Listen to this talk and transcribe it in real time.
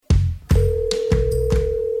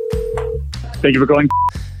Thank you for calling.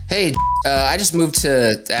 Hey, I just moved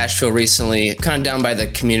to Asheville recently, kind of down by the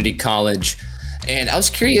community college. And I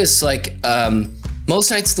was curious, like,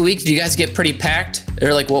 most nights of the week, do you guys get pretty packed?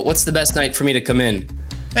 Or like, what's the best night for me to come in?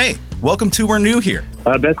 Hey, welcome to We're New Here.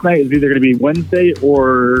 Best night is either going to be Wednesday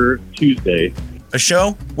or Tuesday. A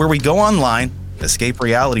show where we go online, escape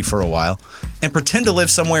reality for a while, and pretend to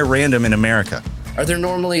live somewhere random in America. Are there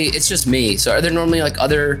normally, it's just me, so are there normally like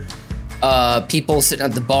other people sitting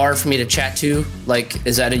at the bar for me to chat to? Like,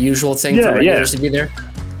 is that a usual thing for regulars to be there?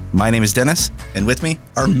 My name is Dennis, and with me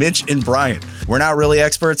are Mitch and Brian. We're not really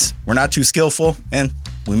experts, we're not too skillful, and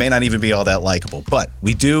we may not even be all that likable, but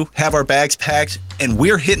we do have our bags packed, and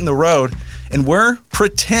we're hitting the road, and we're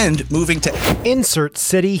pretend moving to insert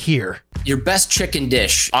city here. Your best chicken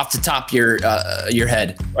dish off the top of your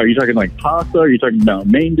head. Are you talking like pasta? Are you talking about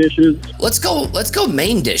main dishes? Let's go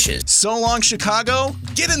main dishes. So long, Chicago.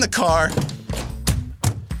 Get in the car.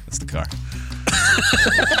 That's the car.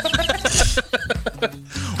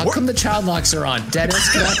 How come the child locks are on?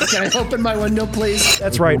 Dennis, can I open my window, please?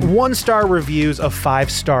 That's right. 1-star reviews of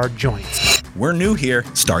 5-star joints. We're New Here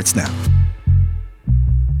starts now.